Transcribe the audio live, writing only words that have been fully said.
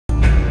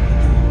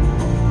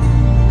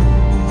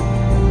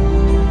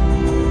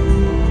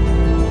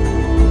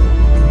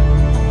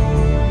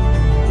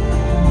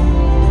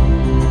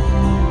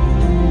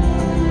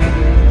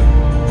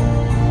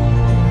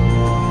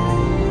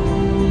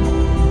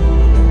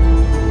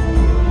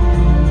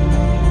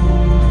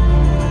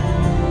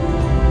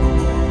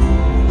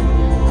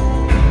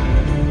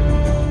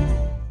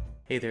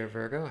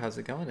Virgo, how's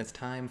it going? It's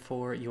time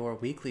for your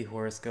weekly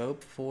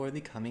horoscope for the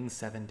coming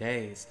 7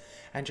 days.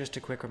 And just a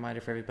quick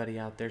reminder for everybody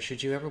out there,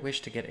 should you ever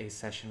wish to get a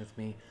session with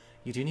me,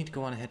 you do need to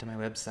go on ahead to my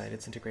website.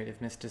 It's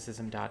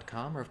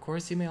integrativemysticism.com, or of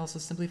course you may also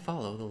simply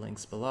follow the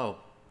links below.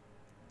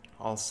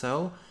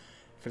 Also,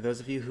 for those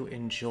of you who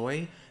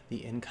enjoy the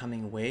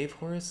incoming wave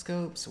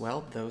horoscopes,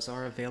 well, those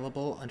are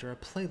available under a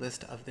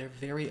playlist of their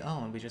very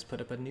own. We just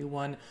put up a new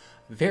one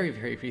very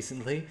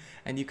recently,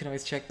 and you can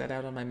always check that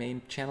out on my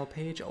main channel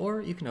page,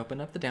 or you can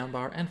open up the down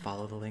bar and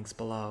follow the links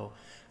below.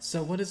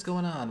 So what is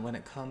going on when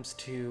it comes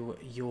to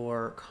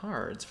your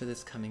cards for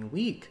this coming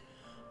week?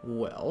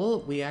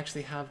 Well, we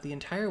actually have the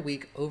entire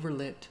week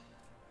overlit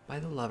by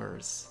the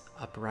Lovers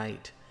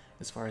upright,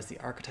 as far as the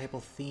archetypal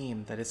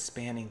theme that is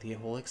spanning the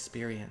whole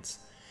experience.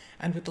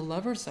 And with the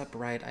Lovers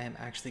upright, I am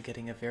actually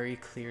getting a very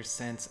clear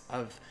sense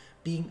of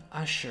being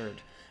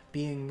ushered,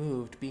 being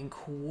moved, being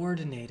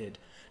coordinated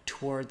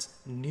towards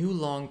new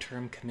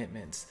long-term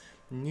commitments,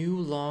 new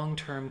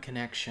long-term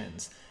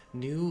connections,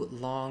 new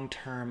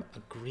long-term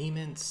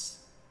agreements,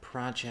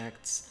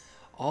 projects,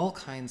 all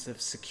kinds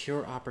of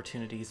secure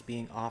opportunities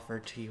being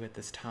offered to you at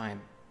this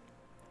time.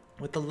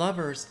 With the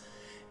Lovers,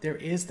 there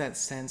is that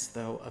sense,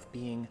 though, of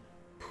being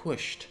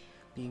pushed,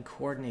 being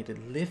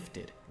coordinated,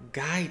 lifted,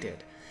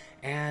 guided,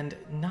 and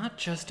not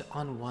just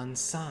on one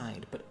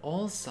side, but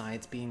all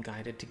sides being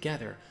guided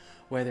together,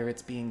 whether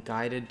it's being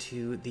guided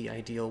to the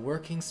ideal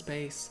working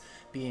space,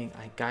 being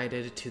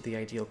guided to the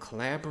ideal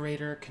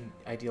collaborator,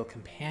 ideal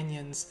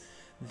companions.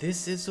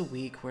 This is a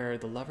week where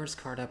the Lovers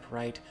card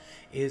upright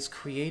is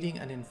creating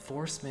an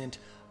enforcement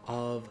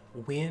of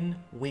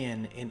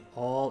win-win in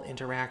all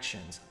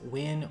interactions,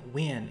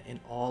 win-win in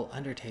all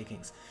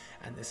undertakings.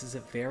 And this is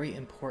a very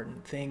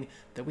important thing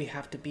that we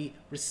have to be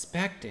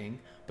respecting,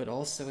 but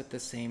also at the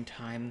same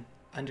time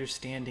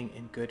understanding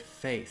in good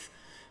faith.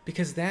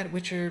 Because that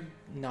which are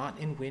not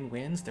in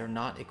win-wins, they're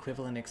not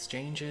equivalent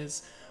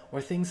exchanges,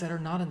 or things that are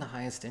not in the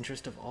highest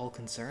interest of all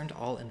concerned,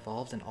 all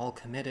involved, and all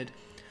committed,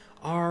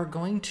 are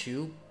going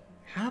to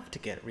have to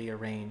get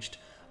rearranged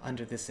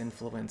under this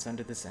influence,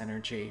 under this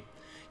energy.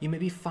 You may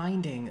be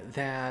finding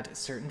that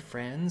certain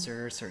friends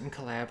or certain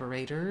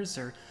collaborators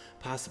or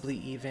possibly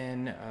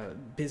even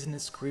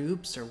business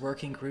groups or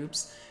working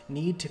groups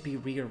need to be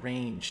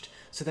rearranged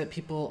so that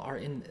people are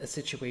in a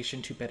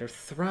situation to better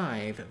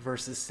thrive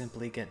versus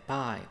simply get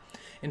by.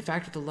 In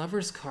fact, with the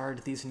Lovers card,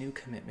 these new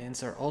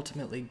commitments are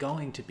ultimately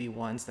going to be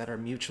ones that are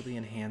mutually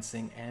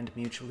enhancing and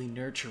mutually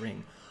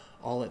nurturing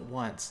all at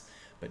once.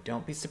 But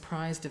don't be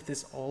surprised if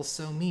this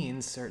also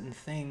means certain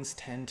things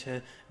tend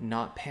to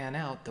not pan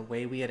out the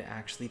way we had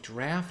actually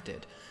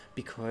drafted,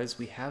 because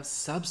we have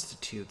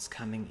substitutes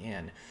coming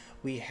in.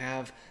 We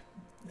have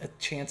a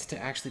chance to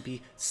actually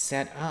be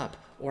set up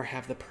or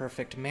have the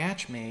perfect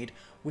match made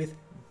with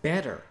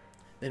better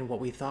than what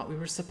we thought we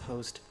were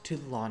supposed to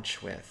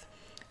launch with.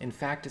 In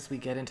fact, as we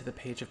get into the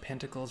Page of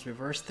Pentacles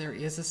reversed, there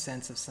is a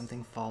sense of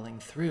something falling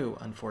through,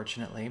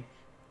 unfortunately,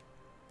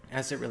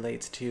 as it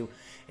relates to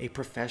a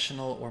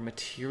professional or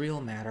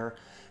material matter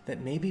that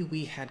maybe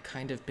we had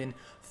kind of been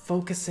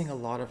focusing a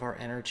lot of our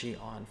energy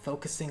on,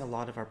 focusing a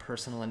lot of our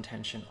personal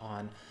intention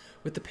on.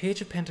 With the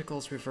Page of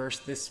Pentacles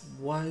reversed, this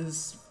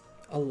was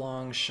a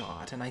long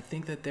shot, and I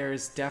think that there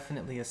is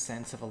definitely a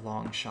sense of a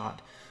long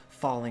shot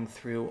falling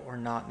through or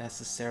not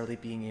necessarily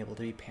being able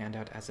to be panned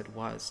out as it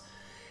was.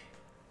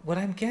 What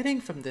I'm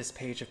getting from this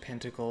Page of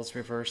Pentacles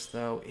reversed,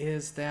 though,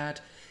 is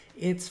that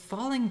it's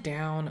falling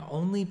down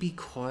only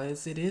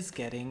because it is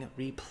getting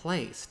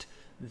replaced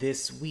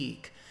this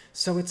week.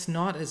 So it's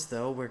not as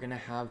though we're going to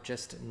have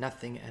just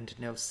nothing and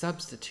no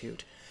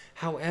substitute.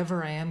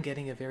 However, I am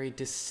getting a very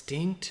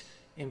distinct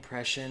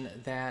impression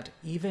that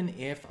even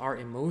if our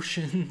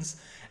emotions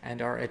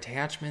and our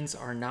attachments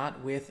are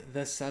not with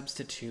the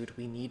substitute,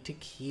 we need to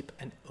keep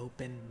an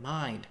open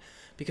mind,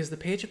 because the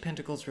Page of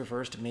Pentacles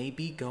reversed may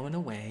be going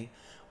away.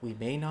 We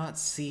may not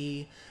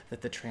see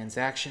that the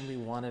transaction we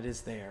wanted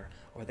is there,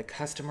 or the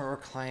customer or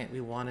client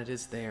we wanted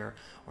is there,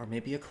 or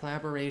maybe a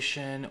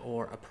collaboration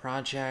or a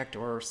project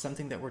or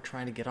something that we're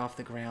trying to get off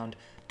the ground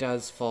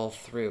does fall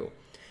through.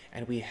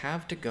 And we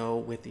have to go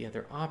with the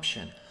other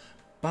option.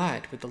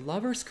 But with the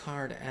Lovers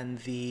card and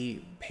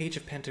the Page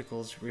of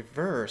Pentacles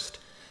reversed,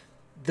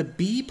 the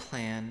B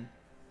plan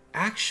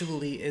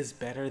actually is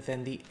better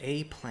than the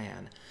A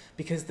plan,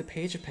 because the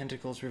Page of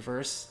Pentacles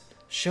reverse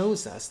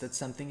shows us that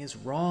something is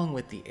wrong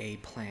with the A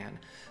plan.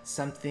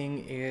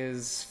 Something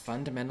is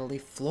fundamentally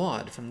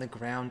flawed from the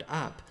ground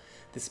up.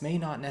 This may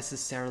not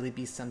necessarily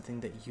be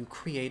something that you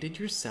created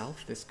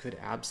yourself. This could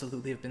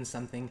absolutely have been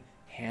something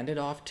handed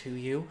off to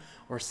you,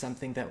 or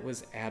something that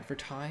was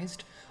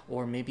advertised,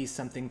 or maybe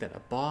something that a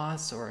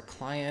boss or a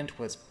client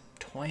was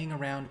toying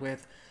around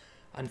with.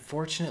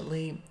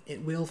 Unfortunately,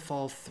 it will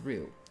fall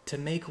through to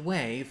make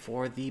way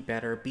for the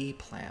better B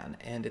plan.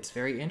 And it's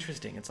very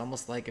interesting. It's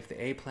almost like if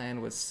the A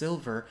plan was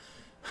silver,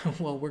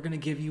 well, we're going to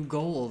give you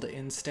gold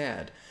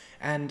instead.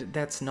 And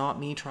that's not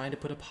me trying to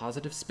put a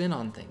positive spin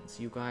on things.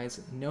 You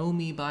guys know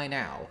me by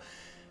now.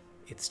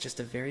 It's just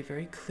a very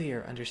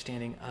clear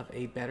understanding of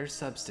a better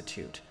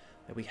substitute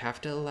that we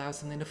have to allow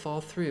something to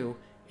fall through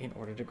in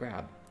order to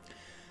grab.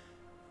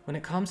 When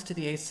it comes to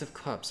the Ace of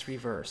Cups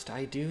reversed,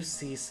 I do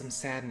see some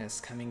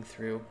sadness coming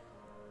through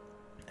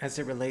as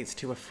it relates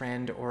to a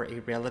friend or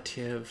a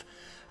relative.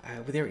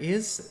 There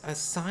is a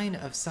sign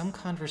of some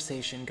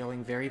conversation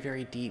going very,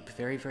 very deep,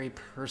 very, very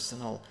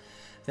personal,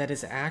 that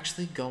is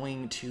actually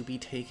going to be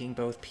taking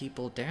both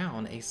people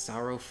down a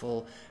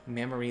sorrowful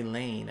memory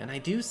lane. And I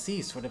do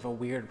see sort of a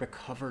weird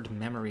recovered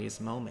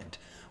memories moment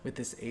with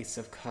this Ace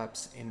of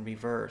Cups in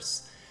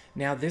reverse.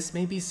 Now, this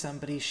may be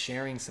somebody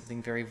sharing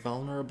something very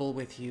vulnerable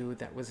with you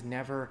that was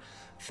never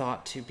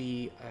thought to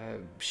be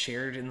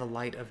shared in the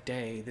light of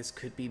day. This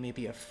could be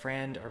maybe a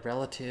friend, a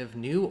relative,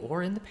 new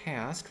or in the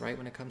past, right,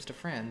 when it comes to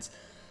friends,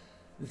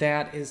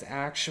 that is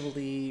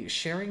actually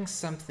sharing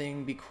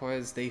something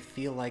because they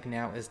feel like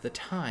now is the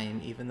time,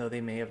 even though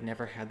they may have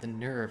never had the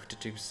nerve to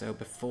do so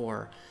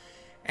before.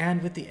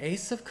 And with the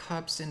Ace of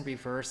Cups in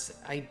reverse,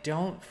 I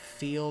don't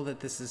feel that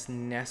this is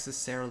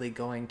necessarily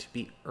going to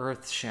be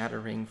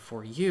earth-shattering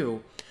for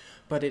you,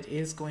 but it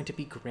is going to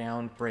be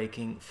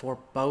groundbreaking for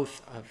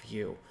both of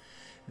you.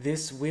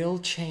 This will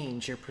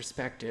change your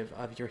perspective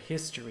of your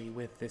history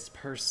with this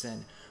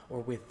person, or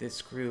with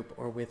this group,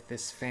 or with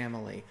this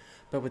family.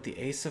 But with the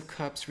Ace of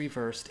Cups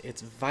reversed,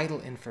 it's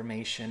vital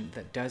information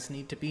that does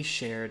need to be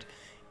shared,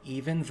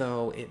 even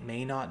though it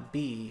may not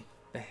be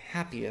the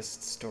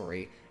happiest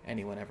story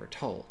anyone ever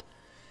told.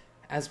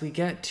 As we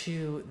get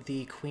to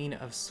the Queen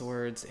of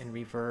Swords in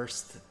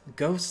reverse,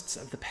 ghosts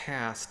of the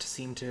past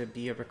seem to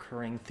be a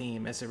recurring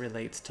theme as it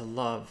relates to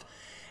love.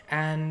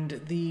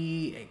 And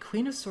the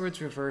Queen of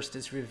Swords reversed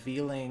is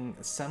revealing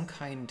some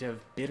kind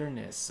of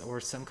bitterness or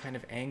some kind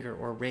of anger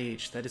or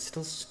rage that is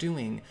still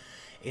stewing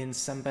in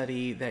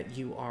somebody that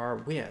you are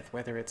with,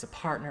 whether it's a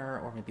partner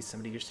or maybe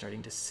somebody you're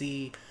starting to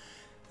see.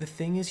 The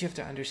thing is, you have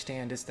to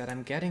understand is that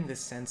I'm getting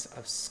this sense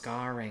of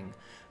scarring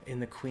in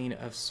the Queen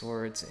of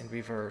Swords in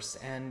reverse,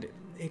 and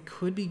it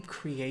could be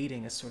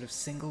creating a sort of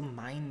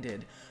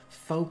single-minded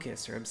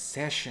focus or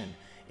obsession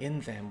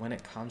in them when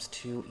it comes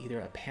to either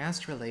a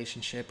past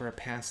relationship or a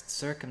past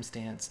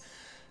circumstance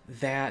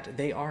that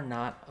they are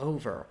not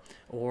over.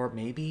 Or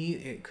maybe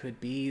it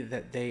could be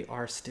that they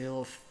are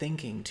still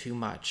thinking too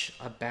much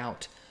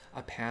about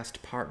a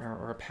past partner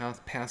or a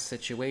past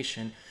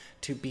situation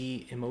to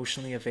be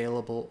emotionally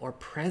available or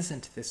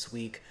present this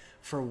week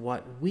for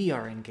what we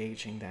are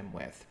engaging them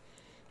with.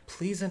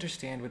 Please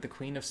understand, with the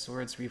Queen of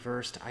Swords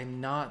reversed, I'm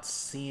not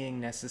seeing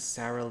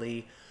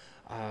necessarily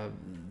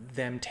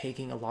them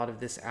taking a lot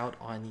of this out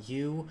on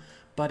you,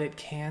 but it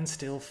can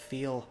still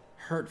feel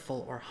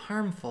hurtful or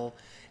harmful,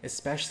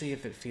 especially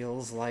if it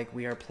feels like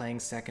we are playing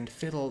second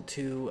fiddle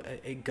to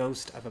a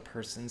ghost of a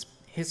person's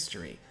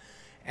history.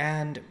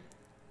 And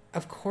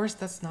of course,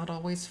 that's not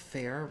always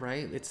fair,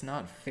 right? It's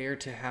not fair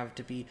to have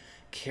to be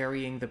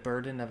carrying the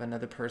burden of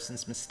another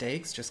person's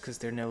mistakes just because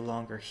they're no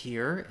longer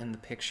here in the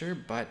picture,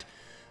 but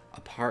a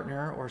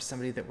partner or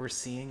somebody that we're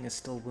seeing is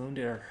still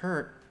wounded or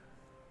hurt.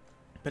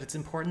 But it's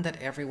important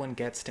that everyone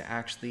gets to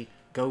actually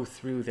go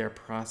through their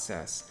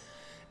process.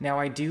 Now,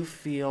 I do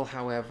feel,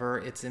 however,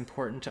 it's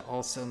important to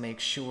also make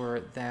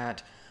sure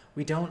that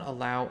we don't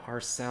allow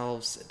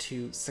ourselves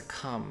to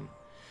succumb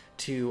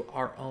to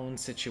our own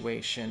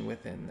situation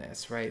within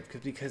this, right?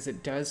 Because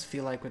it does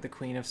feel like with the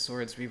Queen of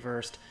Swords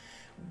reversed,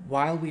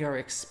 while we are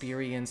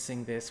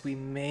experiencing this, we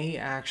may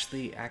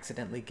actually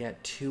accidentally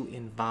get too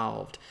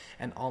involved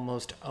and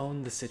almost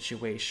own the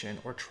situation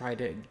or try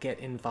to get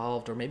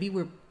involved, or maybe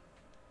we're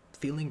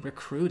feeling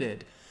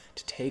recruited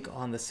to take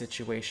on the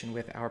situation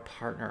with our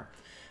partner.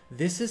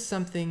 This is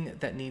something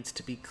that needs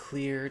to be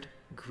cleared,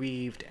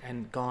 grieved,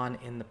 and gone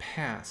in the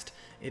past.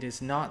 It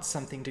is not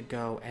something to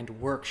go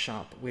and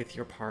workshop with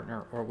your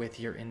partner or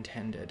with your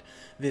intended.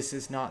 This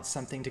is not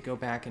something to go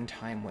back in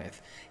time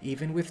with.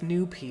 Even with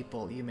new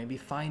people, you may be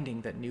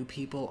finding that new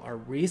people are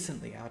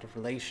recently out of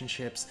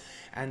relationships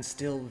and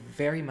still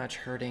very much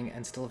hurting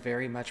and still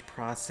very much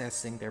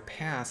processing their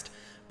past.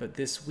 But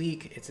this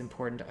week, it's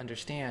important to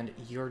understand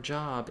your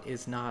job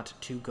is not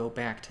to go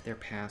back to their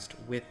past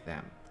with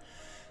them.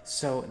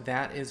 So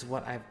that is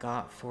what I've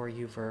got for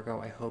you,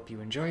 Virgo. I hope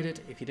you enjoyed it.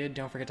 If you did,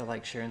 don't forget to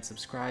like, share, and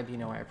subscribe. You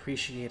know I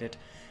appreciate it.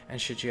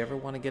 And should you ever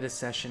want to get a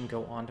session,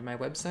 go on to my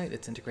website.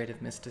 It's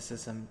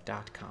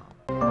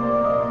integrativemysticism.com.